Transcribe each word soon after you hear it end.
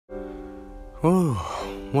Oh,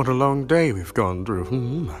 what a long day we've gone through,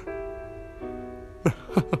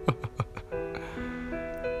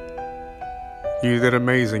 You did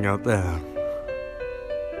amazing out there.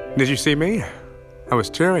 Did you see me? I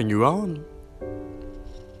was cheering you on.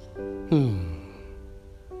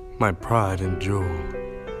 My pride and jewel.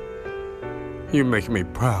 You make me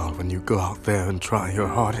proud when you go out there and try your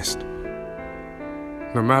hardest.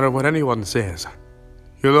 No matter what anyone says,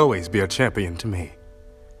 you'll always be a champion to me.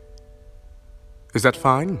 Is that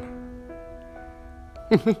fine?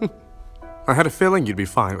 I had a feeling you'd be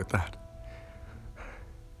fine with that.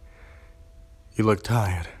 You look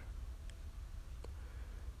tired.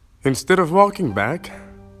 Instead of walking back,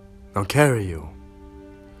 I'll carry you.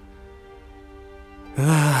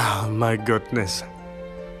 Ah, my goodness.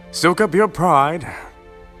 Soak up your pride.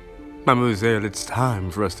 Mademoiselle, it's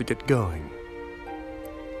time for us to get going.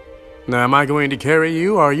 Now, am I going to carry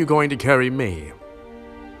you, or are you going to carry me?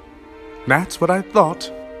 That's what I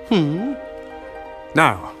thought.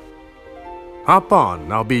 Now, hop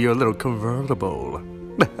on. I'll be your little convertible.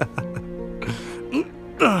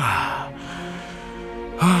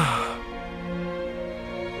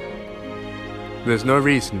 There's no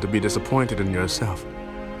reason to be disappointed in yourself.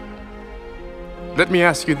 Let me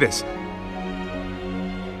ask you this.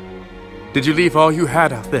 Did you leave all you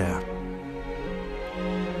had out there?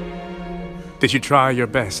 Did you try your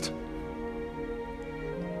best?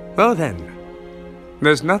 Well then,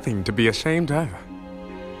 there's nothing to be ashamed of.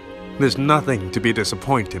 There's nothing to be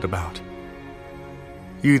disappointed about.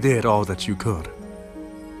 You did all that you could.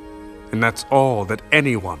 And that's all that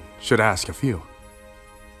anyone should ask of you.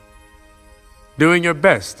 Doing your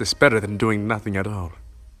best is better than doing nothing at all.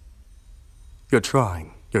 You're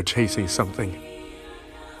trying, you're chasing something.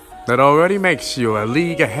 That already makes you a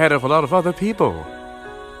league ahead of a lot of other people.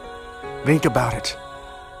 Think about it.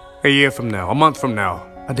 A year from now, a month from now,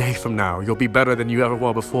 a day from now, you'll be better than you ever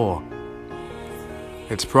were before.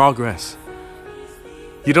 It's progress.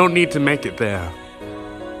 You don't need to make it there.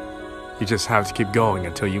 You just have to keep going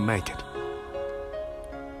until you make it.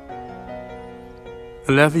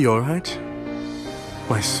 Levy, all right?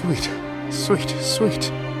 My sweet, sweet,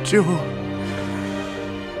 sweet jewel.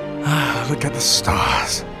 Ah, look at the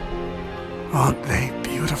stars. Aren't they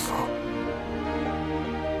beautiful?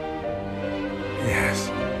 Yes.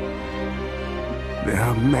 They're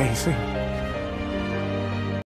amazing.